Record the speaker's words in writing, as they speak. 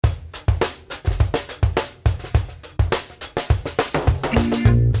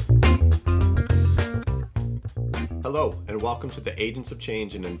Hello, and welcome to the Agents of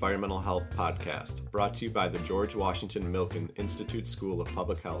Change in Environmental Health podcast, brought to you by the George Washington Milken Institute School of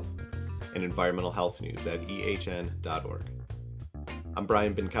Public Health and Environmental Health News at ehn.org. I'm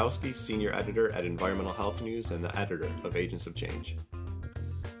Brian Binkowski, Senior Editor at Environmental Health News and the editor of Agents of Change.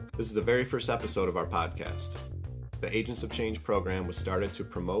 This is the very first episode of our podcast. The Agents of Change program was started to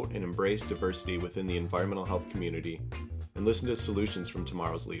promote and embrace diversity within the environmental health community and listen to solutions from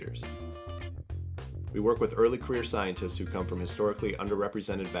tomorrow's leaders. We work with early career scientists who come from historically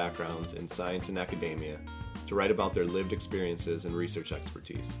underrepresented backgrounds in science and academia to write about their lived experiences and research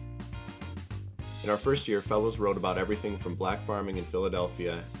expertise. In our first year, fellows wrote about everything from black farming in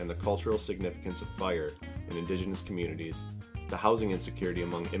Philadelphia and the cultural significance of fire in indigenous communities to housing insecurity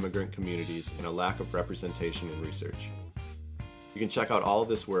among immigrant communities and a lack of representation in research. You can check out all of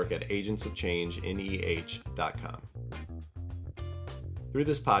this work at agentsofchangeneh.com. Through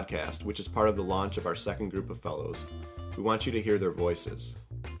this podcast, which is part of the launch of our second group of fellows, we want you to hear their voices,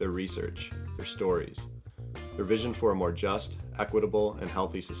 their research, their stories, their vision for a more just, equitable, and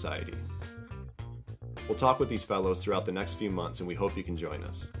healthy society. We'll talk with these fellows throughout the next few months, and we hope you can join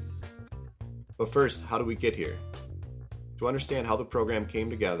us. But first, how do we get here? To understand how the program came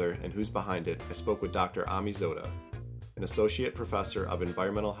together and who's behind it, I spoke with Dr. Ami Zoda, an associate professor of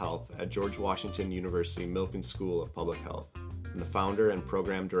environmental health at George Washington University Milken School of Public Health, and the founder and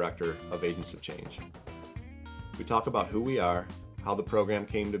program director of Agents of Change. We talk about who we are, how the program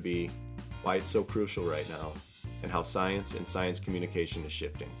came to be, why it's so crucial right now, and how science and science communication is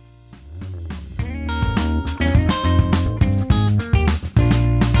shifting.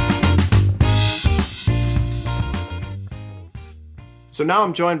 So now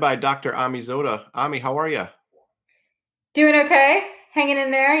I'm joined by Dr. Ami Zoda. Ami, how are you? Doing okay. Hanging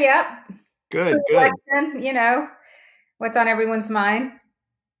in there. Yep. Good. You know, what's on everyone's mind?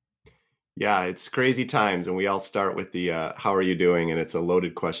 Yeah, it's crazy times, and we all start with the how are you doing? And it's a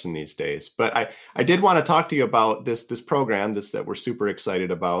loaded question these days. But I did want to talk to you about this program that we're super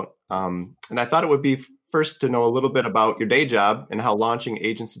excited about. And I thought it would be first to know a little bit about your day job and how launching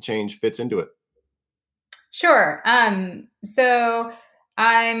Agents of Change fits into it. Sure. So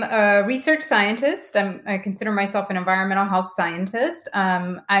I'm a research scientist. I consider myself an environmental health scientist.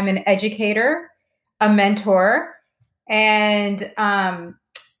 I'm an educator, a mentor, and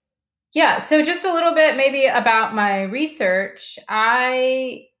so just a little bit maybe about my research.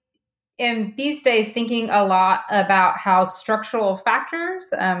 I am these days thinking a lot about how structural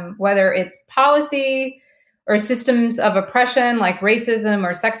factors, whether it's policy or systems of oppression like racism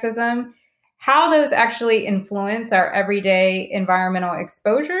or sexism, how those actually influence our everyday environmental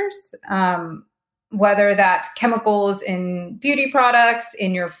exposures, whether that's chemicals in beauty products,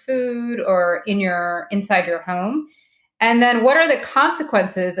 in your food, or inside your home. And then what are the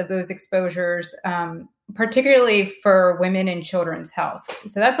consequences of those exposures, particularly for women and children's health?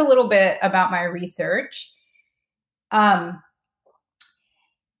 So that's a little bit about my research. And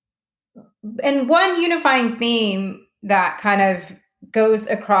one unifying theme that kind of goes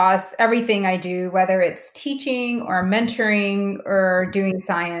across everything I do, whether it's teaching or mentoring or doing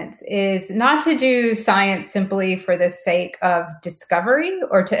science, is not to do science simply for the sake of discovery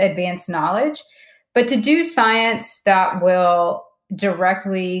or to advance knowledge, but to do science that will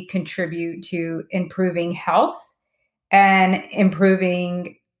directly contribute to improving health and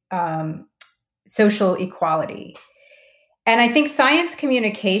improving social equality. And I think science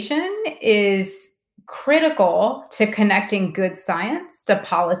communication is critical to connecting good science to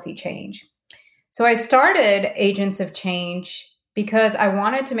policy change. So I started Agents of Change because I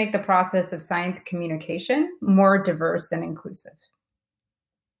wanted to make the process of science communication more diverse and inclusive.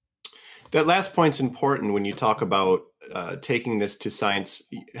 That last point's important when you talk about taking this to science,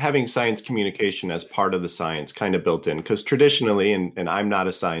 having science communication as part of the science kind of built in. Because traditionally, and I'm not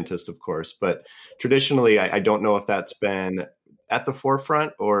a scientist, of course, but traditionally, I don't know if that's been at the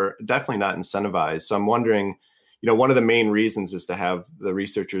forefront or definitely not incentivized. So I'm wondering, one of the main reasons is to have the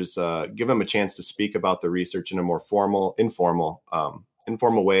researchers give them a chance to speak about the research in a more informal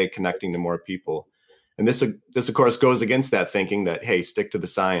way, connecting to more people. And this, of course, goes against that thinking that, hey, stick to the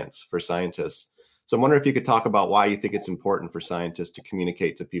science for scientists. So I'm wondering if you could talk about why you think it's important for scientists to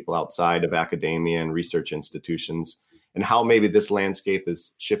communicate to people outside of academia and research institutions, and how maybe this landscape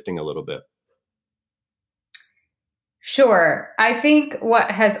is shifting a little bit. Sure. I think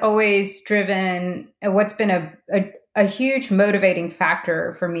what has always what's been a huge motivating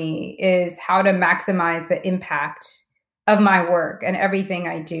factor for me is how to maximize the impact of my work and everything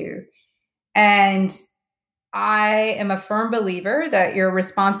I do. And I am a firm believer that your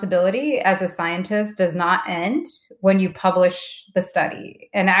responsibility as a scientist does not end when you publish the study.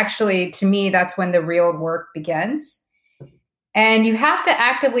 And actually, to me, that's when the real work begins. And you have to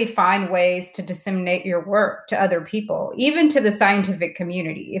actively find ways to disseminate your work to other people, even to the scientific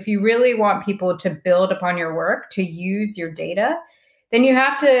community. If you really want people to build upon your work, to use your data, then you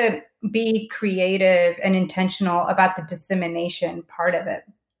have to be creative and intentional about the dissemination part of it.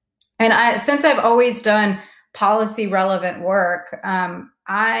 And since I've always done policy relevant work,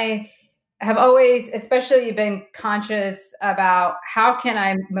 I have always especially been conscious about how can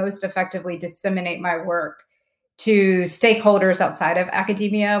I most effectively disseminate my work to stakeholders outside of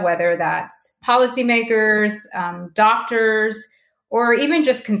academia, whether that's policymakers, doctors, or even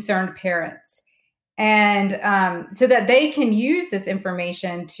just concerned parents. And so that they can use this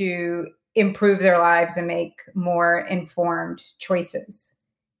information to improve their lives and make more informed choices.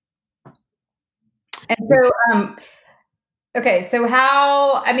 And so,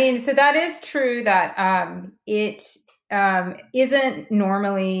 so that is true that it isn't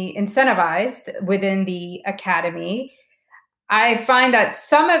normally incentivized within the academy. I find that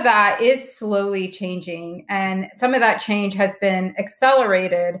some of that is slowly changing, and some of that change has been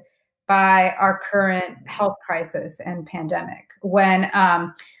accelerated by our current health crisis and pandemic, when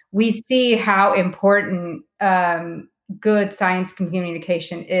we see how important good science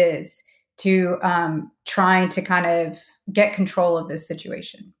communication is to trying to kind of get control of this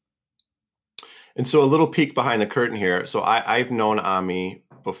situation. And so a little peek behind the curtain here. So I've known Ami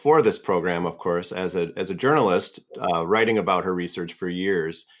before this program, of course, as a journalist, writing about her research for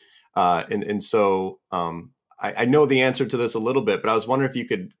years. So I know the answer to this a little bit, but I was wondering if you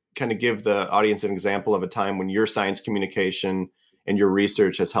could kind of give the audience an example of a time when your science communication and your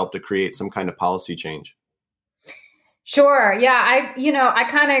research has helped to create some kind of policy change. Sure. Yeah. I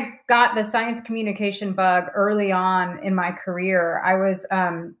kind of got the science communication bug early on in my career. I was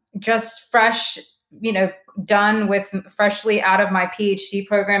just freshly out of my PhD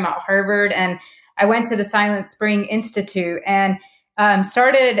program at Harvard. And I went to the Silent Spring Institute and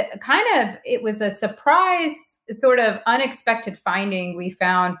started it was a surprise, sort of unexpected finding. We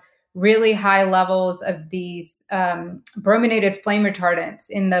found really high levels of these brominated flame retardants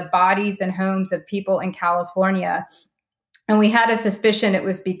in the bodies and homes of people in California. And we had a suspicion it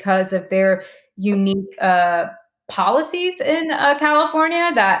was because of their unique policies in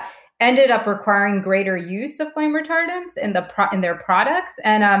California that ended up requiring greater use of flame retardants in their products.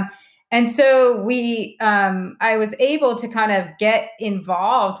 And so I was able to kind of get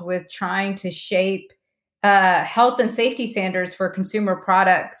involved with trying to shape health and safety standards for consumer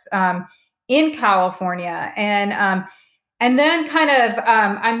products in California. And then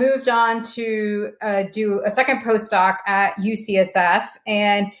I moved on to do a second postdoc at UCSF.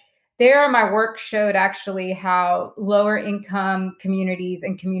 And there my work showed actually how lower income communities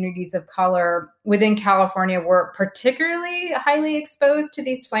and communities of color within California were particularly highly exposed to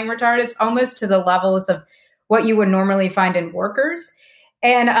these flame retardants, almost to the levels of what you would normally find in workers.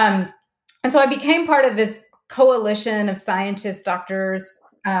 And so I became part of this coalition of scientists, doctors,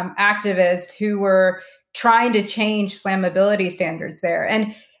 activists who were trying to change flammability standards there.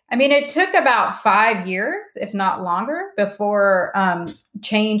 And it took about 5 years, if not longer, before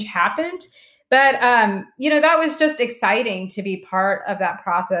change happened. But, that was just exciting to be part of that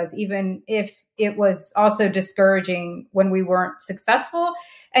process, even if it was also discouraging when we weren't successful.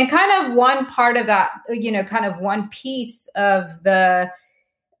 And kind of one part of that, one piece of the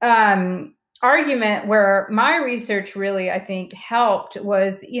argument where my research really, I think, helped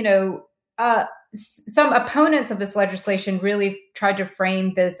was, some opponents of this legislation really tried to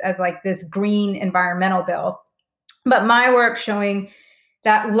frame this as like this green environmental bill. But my work showing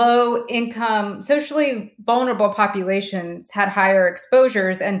that low income, socially vulnerable populations had higher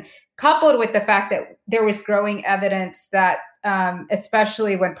exposures, and coupled with the fact that there was growing evidence that,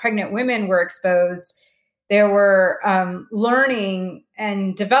 especially when pregnant women were exposed, there were learning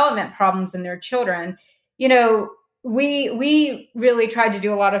and development problems in their children. We really tried to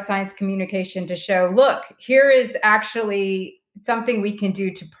do a lot of science communication to show, look, here is actually something we can do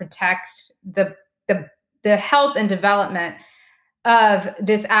to protect the health and development of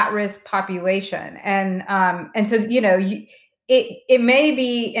this at-risk population. And so, it may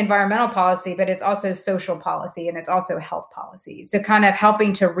be environmental policy, but it's also social policy and it's also health policy. So kind of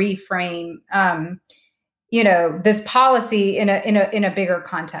helping to reframe, this policy in a bigger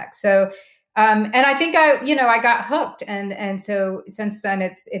context. So, and I think I got hooked. And so since then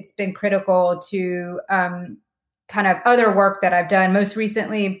it's been critical to, kind of other work that I've done. Most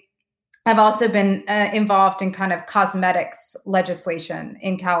recently, I've also been involved in kind of cosmetics legislation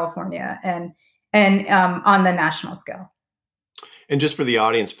in California and on the national scale. And just for the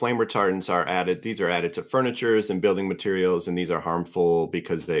audience, flame retardants these are added to furnitures and building materials, and these are harmful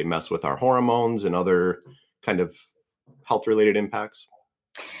because they mess with our hormones and other kind of health-related impacts?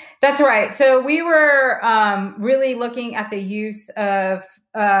 That's right. So we were really looking at the use of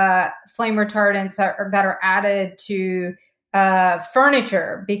flame retardants that are added to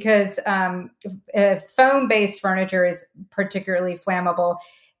furniture, because foam-based furniture is particularly flammable.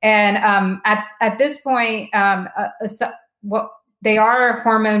 And at this point, they are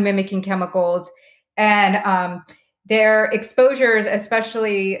hormone mimicking chemicals, and their exposures,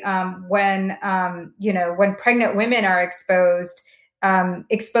 especially when pregnant women are exposed,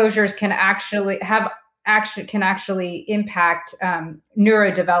 exposures can actually impact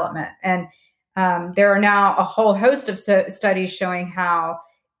neurodevelopment. And there are now a whole host of studies showing how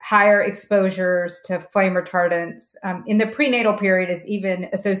higher exposures to flame retardants in the prenatal period is even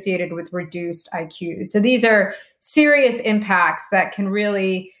associated with reduced IQ. So these are serious impacts that can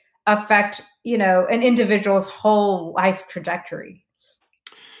really affect, an individual's whole life trajectory.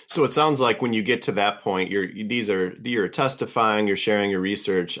 So it sounds like when you get to that point, you're testifying, you're sharing your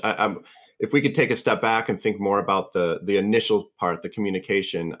research. If we could take a step back and think more about the initial part, the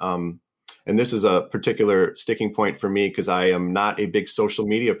communication, and this is a particular sticking point for me because I am not a big social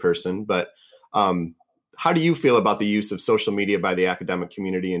media person, but how do you feel about the use of social media by the academic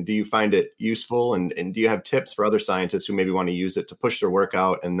community? And do you find it useful? And do you have tips for other scientists who maybe want to use it to push their work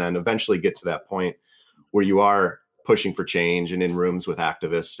out and then eventually get to that point where you are pushing for change and in rooms with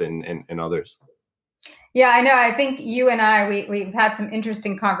activists and others? Yeah, I know. I think you and I, we've had some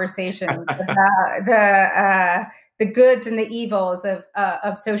interesting conversations about the goods and the evils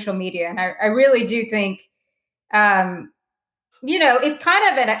of social media. And I really do think, it's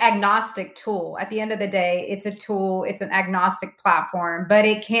kind of an agnostic tool. At the end of the day, it's a tool, it's an agnostic platform, but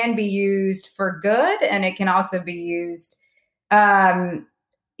it can be used for good, and it can also be used, to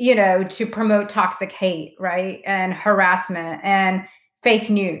promote toxic hate, right? And harassment and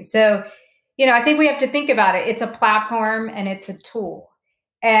fake news. So, I think we have to think about it. It's a platform and it's a tool.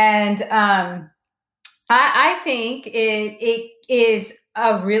 And I think it is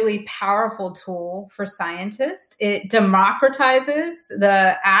a really powerful tool for scientists. It democratizes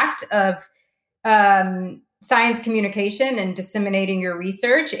the act of science communication and disseminating your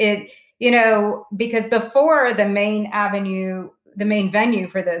research. Because before, the main venue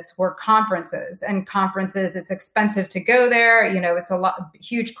for this were conferences, and conferences, it's expensive to go there. It's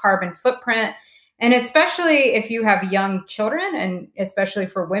huge carbon footprint. And especially if you have young children, and especially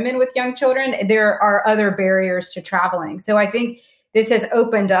for women with young children, there are other barriers to traveling. So I think this has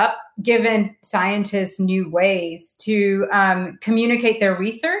opened up, given scientists new ways to communicate their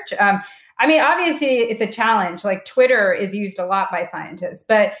research. Obviously it's a challenge. Like Twitter is used a lot by scientists,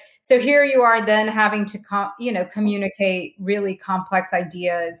 but so here you are then having to, communicate really complex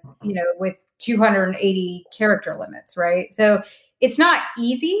ideas, with 280 character limits, right? So it's not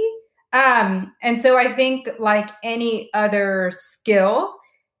easy. And so I think, like any other skill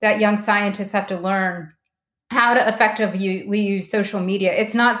that young scientists have to learn, how to effectively use social media,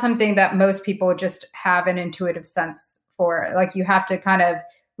 it's not something that most people just have an intuitive sense for. Like, you have to kind of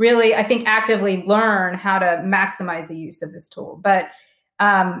really, I think, actively learn how to maximize the use of this tool. But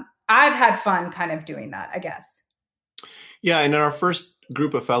I've had fun kind of doing that, I guess. Yeah. And in our first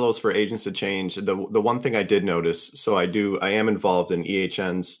group of fellows for Agents of Change, the one thing I did notice, so I am involved in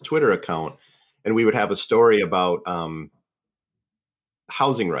EHN's Twitter account, and we would have a story about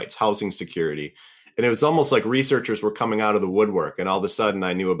housing rights, housing security. And it was almost like researchers were coming out of the woodwork. And all of a sudden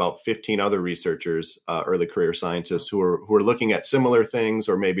I knew about 15 other researchers, early career scientists who were looking at similar things,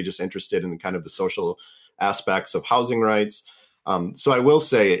 or maybe just interested in kind of the social aspects of housing rights. So I will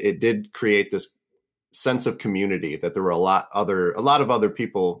say it did create this sense of community, that there were a lot of other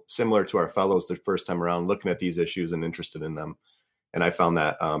people similar to our fellows the first time around, looking at these issues and interested in them. And I found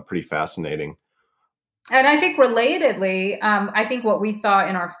that pretty fascinating. And I think relatedly, I think what we saw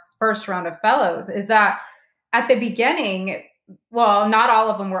in our first round of fellows is that at the beginning, well, not all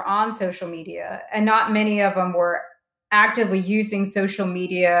of them were on social media, and not many of them were actively using social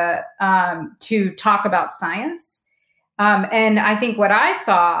media to talk about science. And I think what I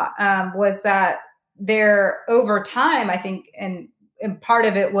saw was that there, over time, I think, and part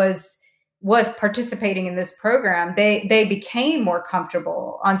of it was participating in this program, they became more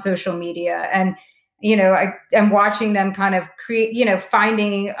comfortable on social media. And I am watching them kind of create,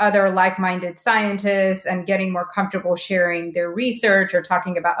 finding other like-minded scientists and getting more comfortable sharing their research or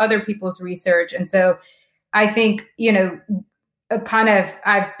talking about other people's research. And so I think,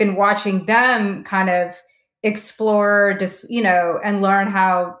 I've been watching them kind of explore, and learn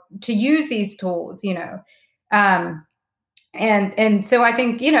how to use these tools, and so I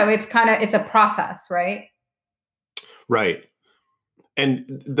think, it's a process, right? Right. And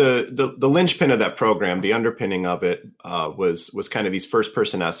the linchpin of that program, the underpinning of it, was kind of these first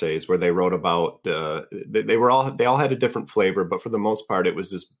person essays where they wrote about they all had a different flavor, but for the most part, it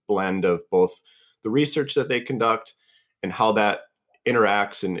was this blend of both the research that they conduct and how that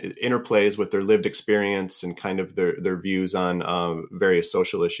interacts and interplays with their lived experience and kind of their views on various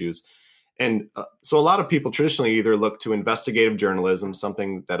social issues. And so a lot of people traditionally either look to investigative journalism,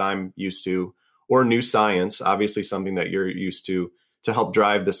 something that I'm used to, or new science, obviously something that you're used to help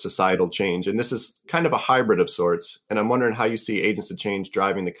drive this societal change. And this is kind of a hybrid of sorts. And I'm wondering how you see Agents of Change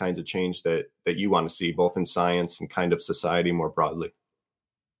driving the kinds of change that you want to see, both in science and kind of society more broadly.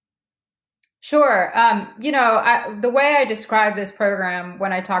 Sure. The way I describe this program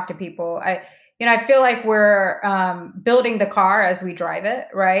when I talk to people, I feel like we're building the car as we drive it,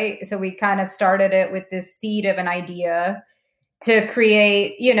 right? So we kind of started it with this seed of an idea to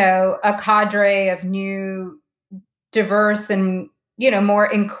create, a cadre of new, diverse and, more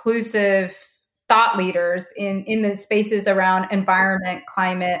inclusive thought leaders in the spaces around environment,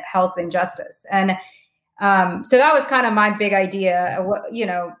 climate, health, and justice. And so that was kind of my big idea.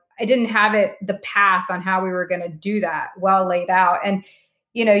 I didn't have the path on how we were going to do that well laid out. And,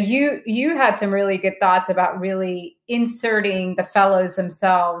 you had some really good thoughts about really inserting the fellows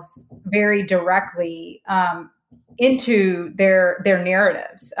themselves very directly into their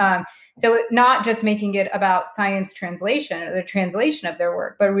narratives. So not just making it about science translation or the translation of their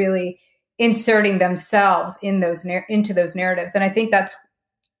work, but really inserting themselves into those narratives. And I think that's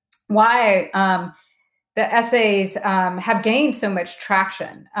why the essays have gained so much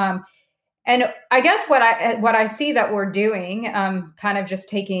traction. And I guess what I see that we're doing, kind of just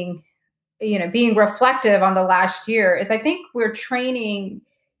taking, being reflective on the last year, is I think we're training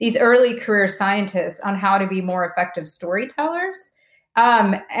these early career scientists on how to be more effective storytellers.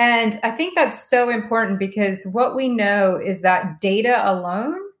 And I think that's so important because what we know is that data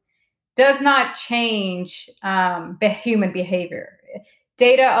alone does not change human behavior.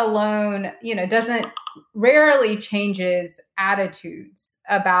 Data alone, rarely changes attitudes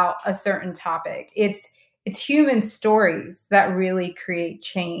about a certain topic. It's human stories that really create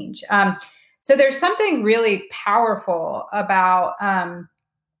change. So there's something really powerful about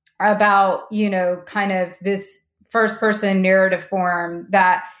kind of this first person narrative form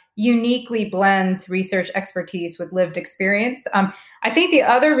that uniquely blends research expertise with lived experience. I think the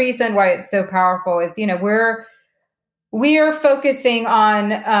other reason why it's so powerful is, we are focusing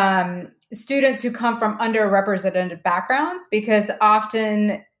on students who come from underrepresented backgrounds because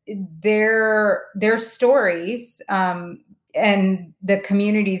often their stories and the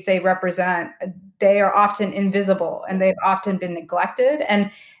communities they represent, they are often invisible and they've often been neglected.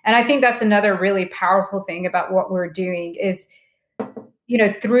 And I think that's another really powerful thing about what we're doing is,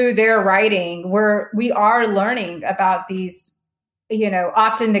 through their writing, we are learning about these,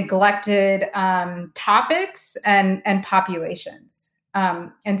 often neglected topics and populations.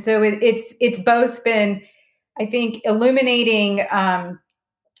 And so it's both been, I think, illuminating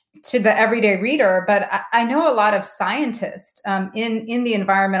to the everyday reader, but I know a lot of scientists in the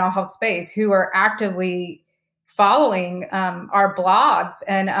environmental health space who are actively following our blogs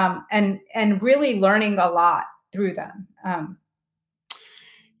and really learning a lot through them.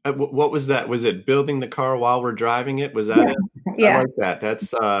 What was that? Was it building the car while we're driving it? Was that it? Yeah. I like that.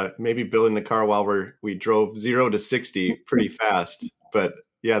 That's maybe building the car while we drove 0 to 60 pretty fast. But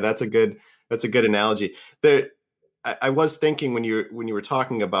yeah, that's a good analogy. I was thinking when you were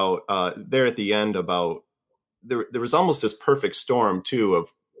talking about there at the end about there was almost this perfect storm too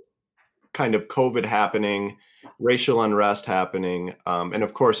of kind of COVID happening, racial unrest happening, and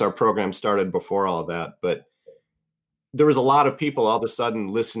of course our program started before all that, but there was a lot of people all of a sudden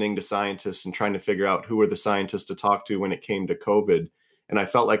listening to scientists and trying to figure out who were the scientists to talk to when it came to COVID. And I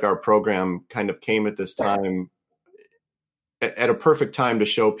felt like our program kind of came at this time at a perfect time to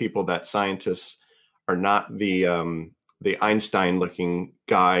show people that scientists are not the Einstein looking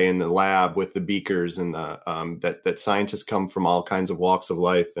guy in the lab with the beakers and that scientists come from all kinds of walks of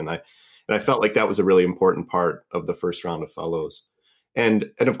life. And I felt like that was a really important part of the first round of fellows.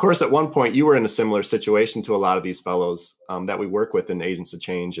 And of course, at one point, you were in a similar situation to a lot of these fellows that we work with in Agents of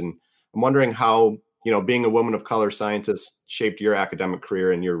Change. And I'm wondering how, being a woman of color scientist shaped your academic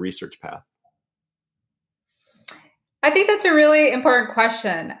career and your research path. I think that's a really important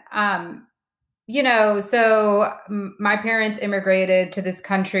question. So my parents immigrated to this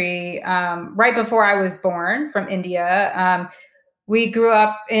country right before I was born from India. We grew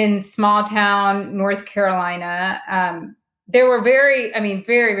up in small town, North Carolina. There were very,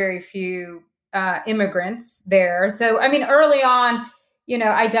 very few immigrants there. So, early on,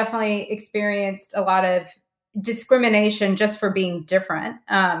 I definitely experienced a lot of discrimination just for being different.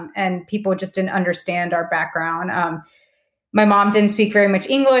 And people just didn't understand our background. My mom didn't speak very much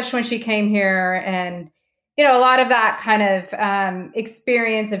English when she came here. And, a lot of that kind of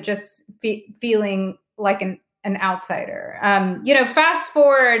experience of just feeling like an outsider. Fast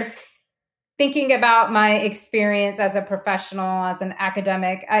forward, thinking about my experience as a professional, as an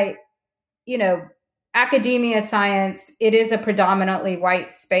academic, academia, science, it is a predominantly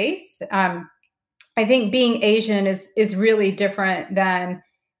white space. I think being Asian is really different than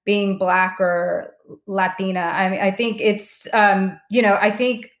being Black or Latina. I think it's,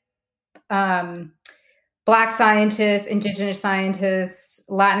 Black scientists, Indigenous scientists,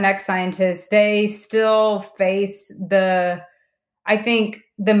 Latinx scientists, they still face the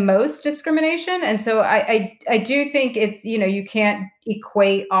most discrimination. And so I do think it's, you can't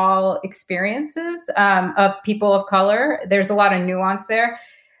equate all experiences of people of color. There's a lot of nuance there.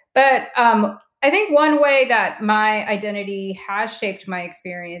 But I think one way that my identity has shaped my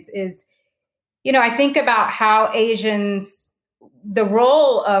experience is, I think about how the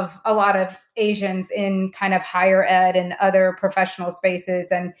role of a lot of Asians in kind of higher ed and other professional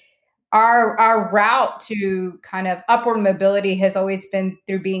spaces, and our route to kind of upward mobility has always been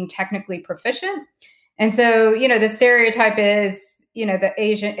through being technically proficient. And so, the stereotype is, the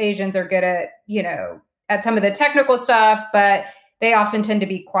Asians are good at, at some of the technical stuff, but they often tend to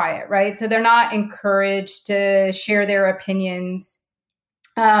be quiet, right? So they're not encouraged to share their opinions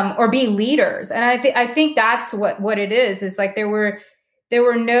or be leaders. And I think that's what it is like there were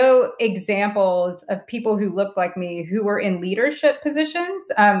no examples of people who looked like me who were in leadership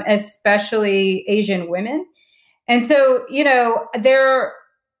positions, especially Asian women. And so,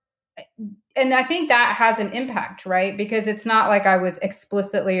 and I think that has an impact, right? Because it's not like I was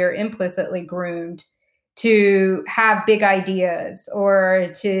explicitly or implicitly groomed to have big ideas or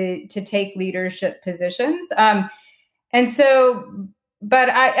to take leadership positions. And so, but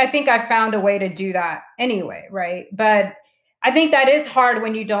I think I found a way to do that anyway, right? But I think that is hard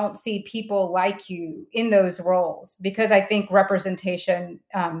when you don't see people like you in those roles, because I think representation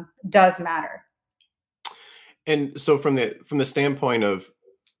does matter. And so from the standpoint of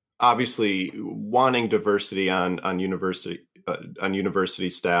obviously wanting diversity on university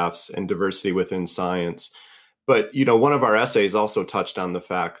staffs and diversity within science, but one of our essays also touched on the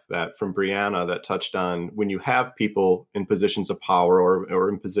fact that, from Brianna, that touched on when you have people in positions of power or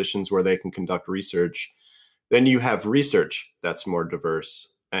in positions where they can conduct research, then you have research that's more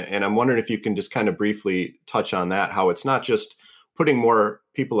diverse. And I'm wondering if you can just kind of briefly touch on that, how it's not just putting more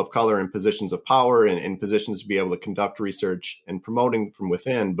people of color in positions of power and in positions to be able to conduct research and promoting from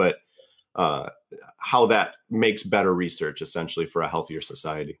within, but how that makes better research essentially for a healthier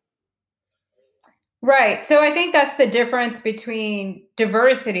society. Right. So I think that's the difference between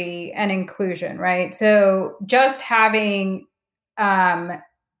diversity and inclusion, right? So just having,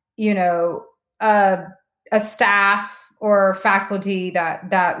 a staff or faculty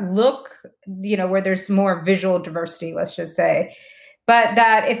that look, where there's more visual diversity, let's just say, but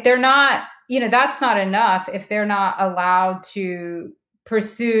that if they're not, that's not enough if they're not allowed to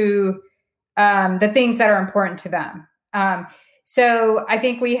pursue the things that are important to them. So I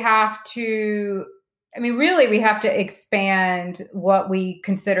think we have to expand what we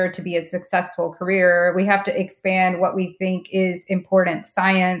consider to be a successful career. We have to expand what we think is important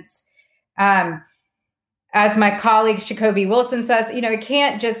science. As my colleague Jacoby Wilson says, it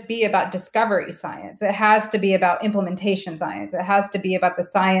can't just be about discovery science. It has to be about implementation science. It has to be about the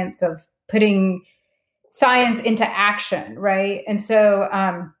science of putting science into action, right? And so,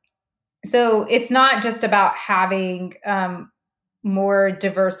 so it's not just about having more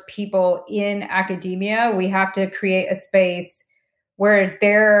diverse people in academia. We have to create a space where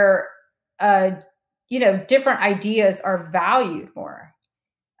their, different ideas are valued more.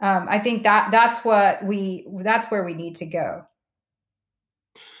 I think that's where we need to go.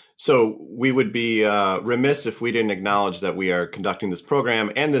 So we would be remiss if we didn't acknowledge that we are conducting this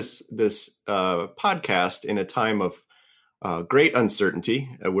program and this podcast in a time of great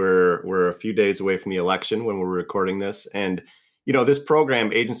uncertainty. We're a few days away from the election when we're recording this, and this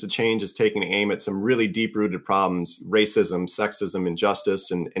program, Agents of Change, is taking aim at some really deep-rooted problems: racism, sexism,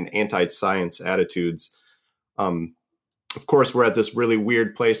 injustice, and anti-science attitudes. Of course, we're at this really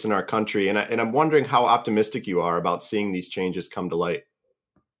weird place in our country, and I'm wondering how optimistic you are about seeing these changes come to light.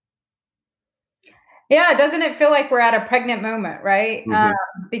 Yeah, doesn't it feel like we're at a pregnant moment, right? Mm-hmm.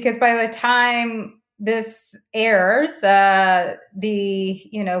 Because by the time this airs,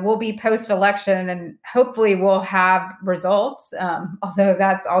 we'll be post-election, and hopefully we'll have results. Although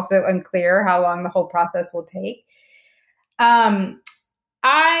that's also unclear how long the whole process will take.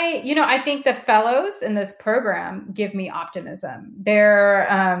 I think the fellows in this program give me optimism. Their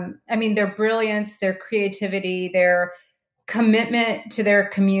brilliance, their creativity, their commitment to their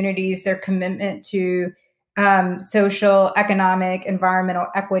communities, their commitment to social, economic, environmental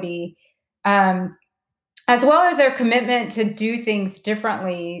equity, as well as their commitment to do things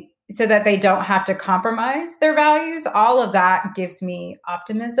differently so that they don't have to compromise their values. All of that gives me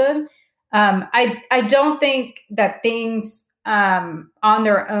optimism. I don't think that things on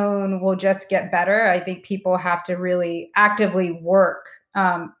their own will just get better. I think people have to really actively work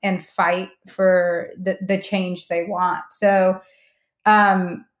and fight for the change they want. So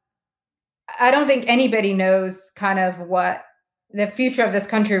I don't think anybody knows kind of what the future of this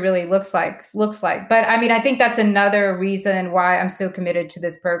country really looks like. But I think that's another reason why I'm so committed to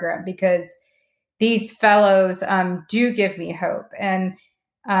this program, because these fellows do give me hope. And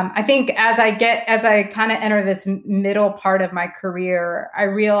I think as I kind of enter this middle part of my career, I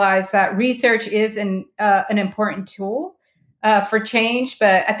realize that research is an important tool for change.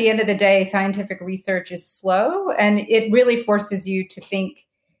 But at the end of the day, scientific research is slow, and it really forces you to think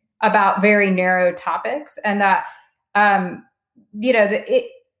about very narrow topics, and that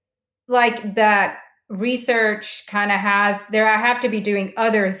that research kind of I have to be doing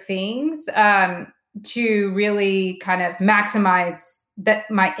other things to really kind of maximize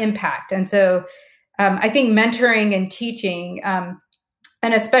my impact. And so I think mentoring and teaching, and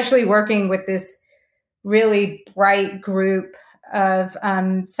especially working with this really bright group of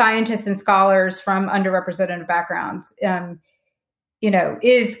scientists and scholars from underrepresented backgrounds,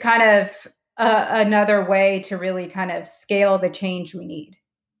 is kind of another way to really kind of scale the change we need.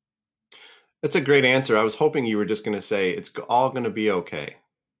 That's a great answer. I was hoping you were just going to say it's all going to be okay.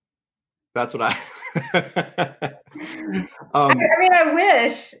 That's what I I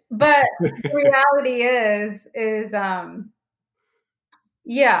wish, but the reality is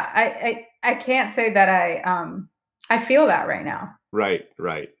I can't say that I feel that right now. Right.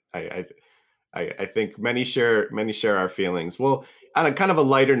 I think many share our feelings. Well, on a kind of a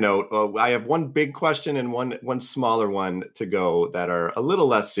lighter note, I have one big question and one smaller one to go that are a little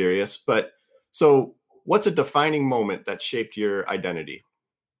less serious. But so, what's a defining moment that shaped your identity?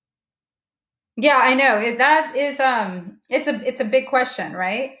 Yeah, I know that is it's a big question,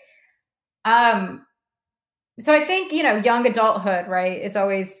 right? So I think, young adulthood, right? It's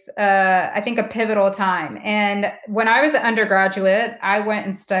always, I think, a pivotal time. And when I was an undergraduate, I went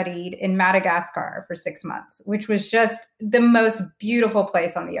and studied in Madagascar for 6 months, which was just the most beautiful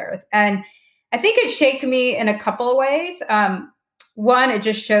place on the earth. And I think it shaped me in a couple of ways. One, it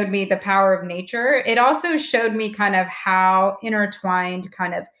just showed me the power of nature. It also showed me kind of how intertwined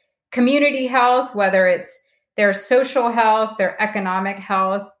kind of community health, whether it's their social health, their economic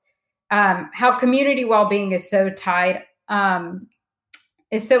health, how community well-being is so tied,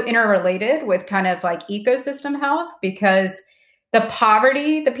 is so interrelated with kind of like ecosystem health, because the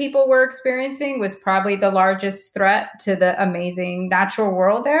poverty the people were experiencing was probably the largest threat to the amazing natural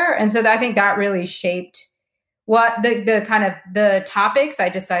world there. And so I think that really shaped what the kind of the topics I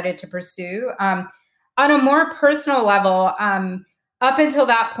decided to pursue. On a more personal level, up until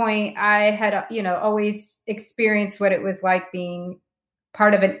that point, I had, always experienced what it was like being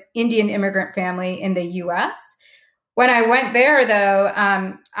part of an Indian immigrant family in the US. When I went there, though,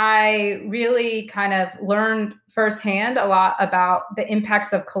 I really kind of learned firsthand a lot about the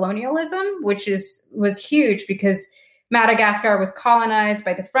impacts of colonialism, which was huge because Madagascar was colonized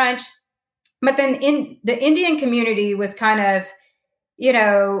by the French. But then in the Indian community was kind of,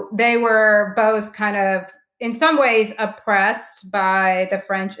 they were both kind of, in some ways, oppressed by the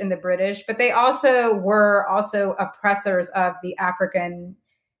French and the British, but they also were oppressors of the African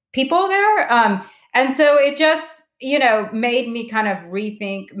people there. And so it just, made me kind of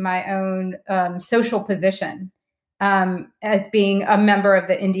rethink my own social position as being a member of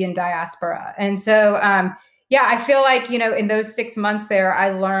the Indian diaspora. And so, I feel like, in those 6 months there, I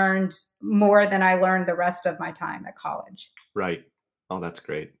learned more than I learned the rest of my time at college. Right. Oh, that's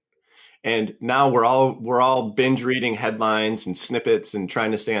great. And now we're all binge reading headlines and snippets and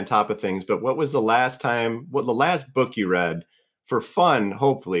trying to stay on top of things. But what was the last book you read for fun,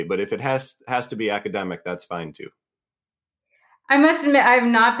 hopefully, but if it has to be academic, that's fine too. I must admit, I've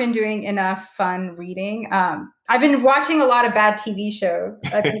not been doing enough fun reading. I've been watching a lot of bad TV shows.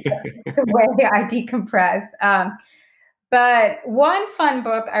 I think that's the way I decompress. But one fun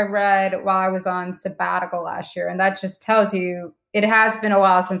book I read while I was on sabbatical last year, and that just tells you it has been a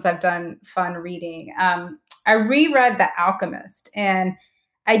while since I've done fun reading. I reread The Alchemist, and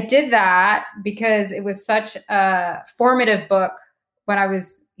I did that because it was such a formative book when I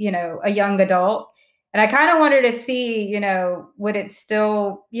was, a young adult. And I kind of wanted to see, would it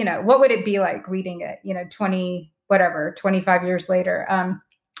still, what would it be like reading it, 25 years later.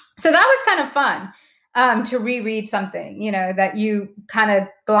 So that was kind of fun to reread something, that you kind of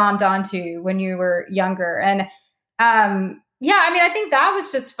glommed onto when you were younger. And I think that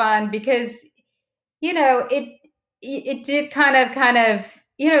was just fun because, it did kind of,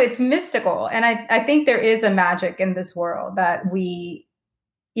 it's mystical. And I think there is a magic in this world that we,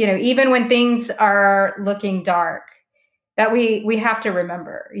 even when things are looking dark, that we have to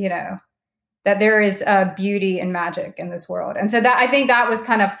remember, that there is a beauty and magic in this world. And so that I think that was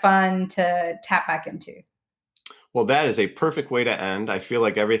kind of fun to tap back into. Well, that is a perfect way to end. I feel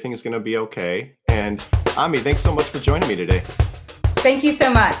like everything's going to be okay. And Ami, thanks so much for joining me today. Thank you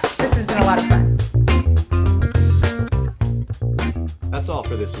so much. This has been a lot of fun. That's all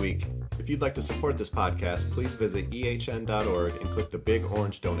for this week. If you'd like to support this podcast, please visit ehn.org and click the big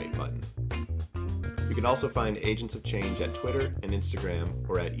orange donate button. You can also find Agents of Change at Twitter and Instagram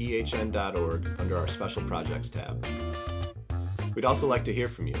or at ehn.org under our Special Projects tab. We'd also like to hear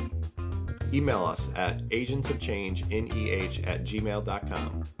from you. Email us at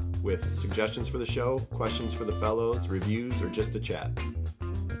agentsofchangeneh@gmail.com with suggestions for the show, questions for the fellows, reviews, or just a chat.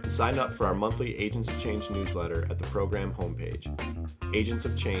 And sign up for our monthly Agents of Change newsletter at the program homepage,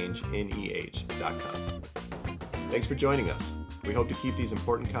 agentsofchangeneh.com. Thanks for joining us. We hope to keep these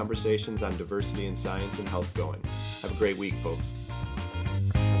important conversations on diversity in science and health going. Have a great week, folks.